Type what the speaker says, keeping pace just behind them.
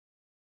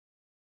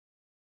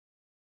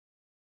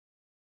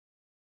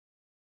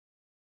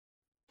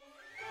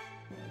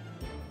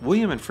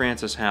William and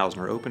Frances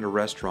Haussner opened a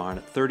restaurant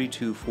at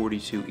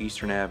 3242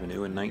 Eastern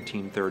Avenue in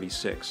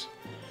 1936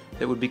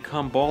 that would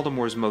become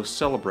Baltimore's most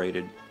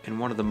celebrated and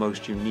one of the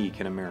most unique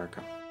in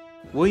America.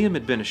 William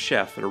had been a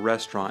chef at a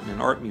restaurant and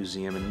an art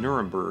museum in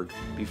Nuremberg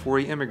before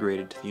he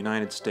immigrated to the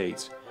United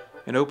States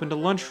and opened a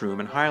lunchroom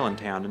in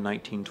Highlandtown in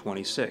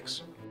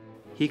 1926.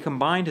 He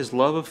combined his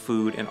love of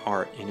food and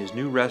art in his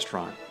new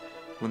restaurant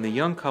when the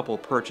young couple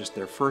purchased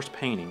their first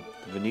painting,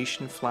 The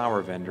Venetian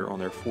Flower Vendor, on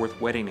their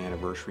 4th wedding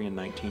anniversary in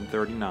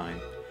 1939,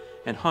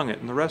 and hung it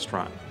in the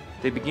restaurant.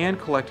 They began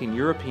collecting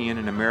European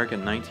and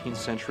American 19th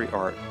century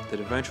art that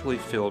eventually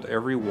filled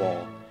every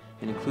wall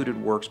and included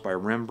works by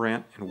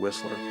Rembrandt and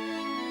Whistler.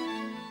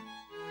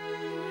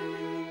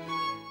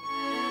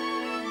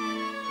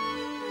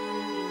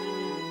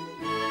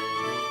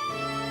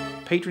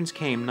 Patrons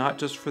came not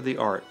just for the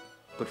art,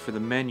 but for the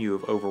menu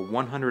of over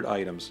 100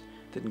 items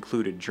that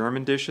included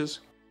German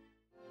dishes,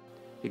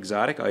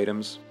 exotic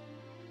items,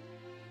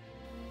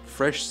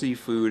 fresh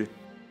seafood,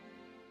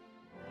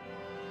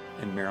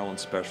 and Maryland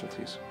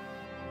specialties.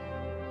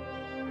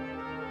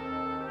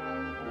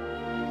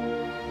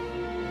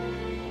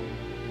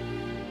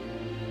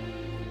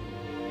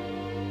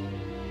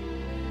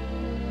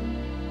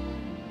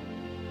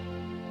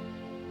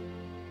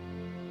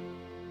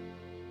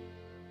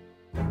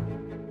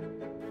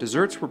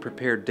 Desserts were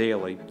prepared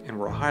daily and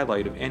were a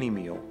highlight of any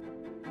meal,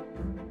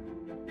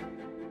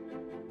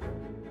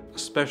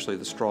 especially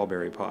the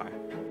strawberry pie.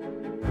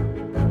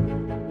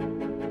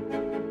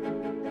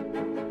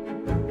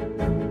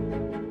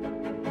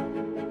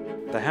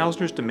 The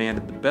Haussners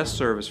demanded the best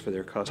service for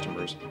their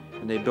customers,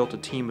 and they built a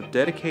team of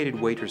dedicated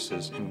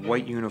waitresses in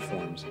white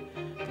uniforms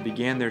that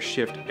began their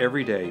shift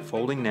every day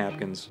folding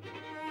napkins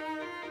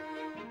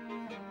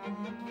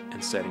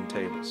and setting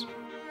tables.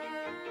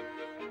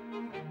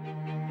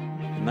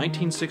 In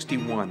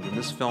 1961, when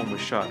this film was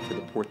shot for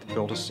the port that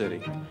built a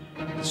city,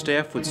 the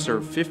staff would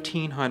serve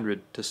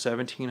 1,500 to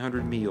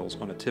 1,700 meals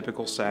on a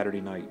typical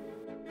Saturday night.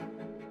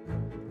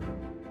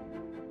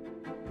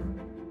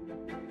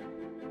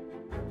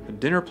 A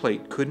dinner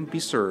plate couldn't be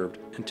served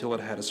until it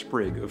had a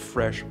sprig of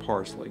fresh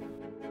parsley.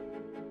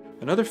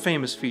 Another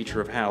famous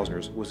feature of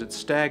Haussner's was its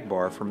stag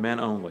bar for men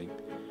only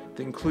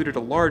that included a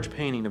large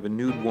painting of a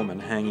nude woman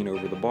hanging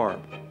over the bar.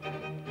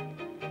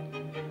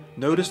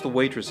 Notice the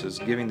waitresses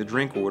giving the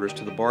drink orders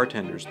to the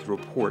bartenders through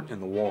a port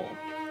in the wall.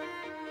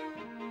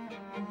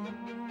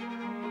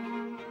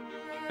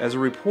 As a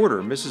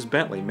reporter, Mrs.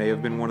 Bentley may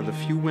have been one of the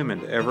few women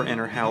to ever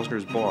enter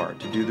Haussner's bar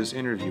to do this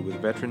interview with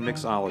veteran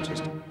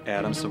mixologist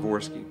Adam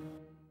Savorsky.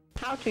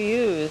 How to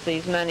use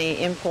these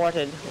many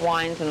imported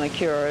wines and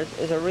liqueurs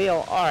is a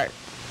real art.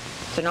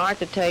 It's an art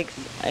that takes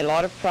a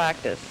lot of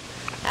practice.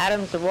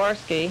 Adam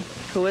Savorsky,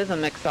 who is a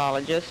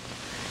mixologist,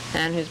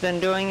 and who's been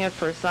doing it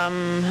for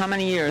how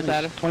many years,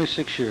 Adam?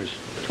 26 years.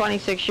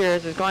 26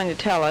 years, is going to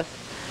tell us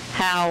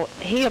how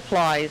he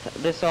applies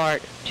this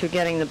art to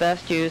getting the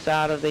best use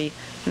out of the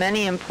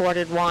many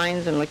imported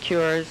wines and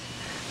liqueurs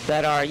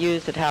that are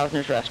used at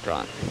Haussner's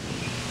restaurant.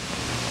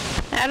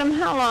 Adam,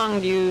 how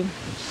long do you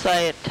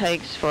say it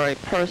takes for a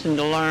person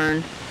to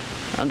learn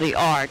the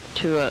art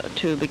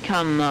to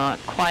become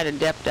quite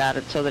adept at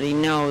it so that he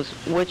knows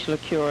which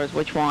liqueurs,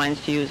 which wines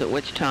to use at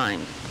which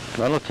time?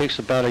 Well, it takes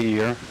about a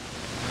year.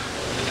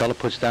 The fellow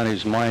puts down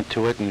his mind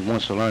to it and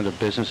wants to learn the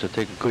business. It'll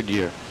take a good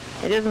year.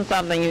 It isn't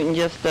something you can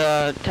just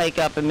take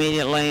up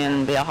immediately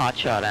and be a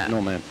hotshot at.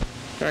 No, ma'am.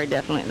 Very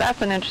definitely.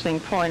 That's an interesting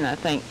point, I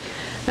think.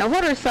 Now,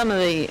 what are some of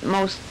the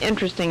most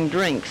interesting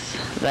drinks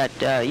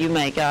that you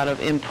make out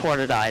of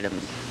imported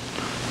items?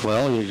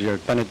 Well, your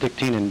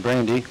Benedictine and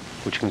brandy,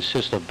 which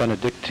consists of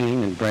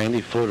Benedictine and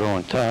brandy floated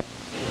on top.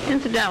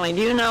 Incidentally,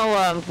 do you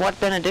know what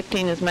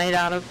Benedictine is made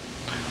out of?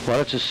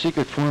 Well, it's a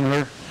secret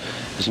formula.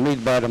 It's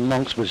made by the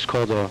monks, but it's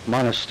called a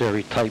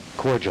monastery-type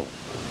cordial.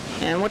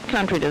 And what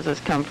country does this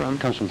come from? It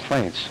comes from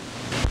France.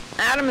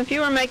 Adam, if you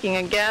were making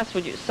a guess,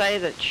 would you say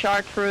that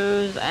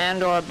chartreuse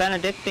and or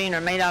Benedictine are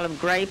made out of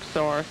grapes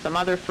or some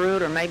other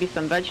fruit or maybe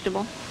some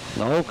vegetable?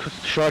 No,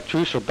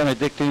 chartreuse or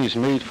Benedictine is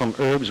made from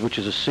herbs, which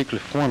is a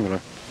secret formula,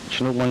 which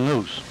no one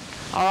knows.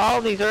 Are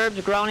all these herbs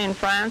grown in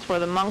France where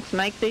the monks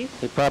make these?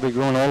 They're probably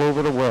grown all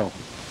over the world.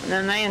 And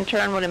then they in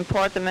turn would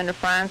import them into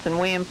France and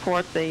we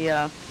import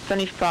the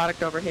finished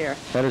product over here.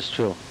 That is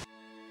true.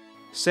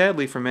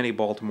 Sadly for many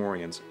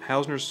Baltimoreans,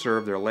 Haussner's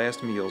served their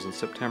last meals in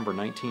September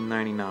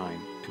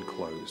 1999 and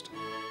closed.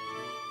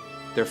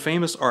 Their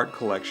famous art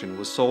collection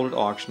was sold at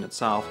auction at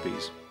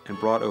Sotheby's and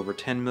brought over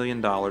 $10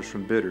 million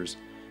from bidders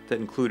that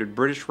included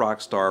British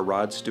rock star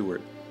Rod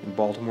Stewart and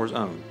Baltimore's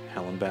own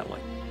Helen Bentley.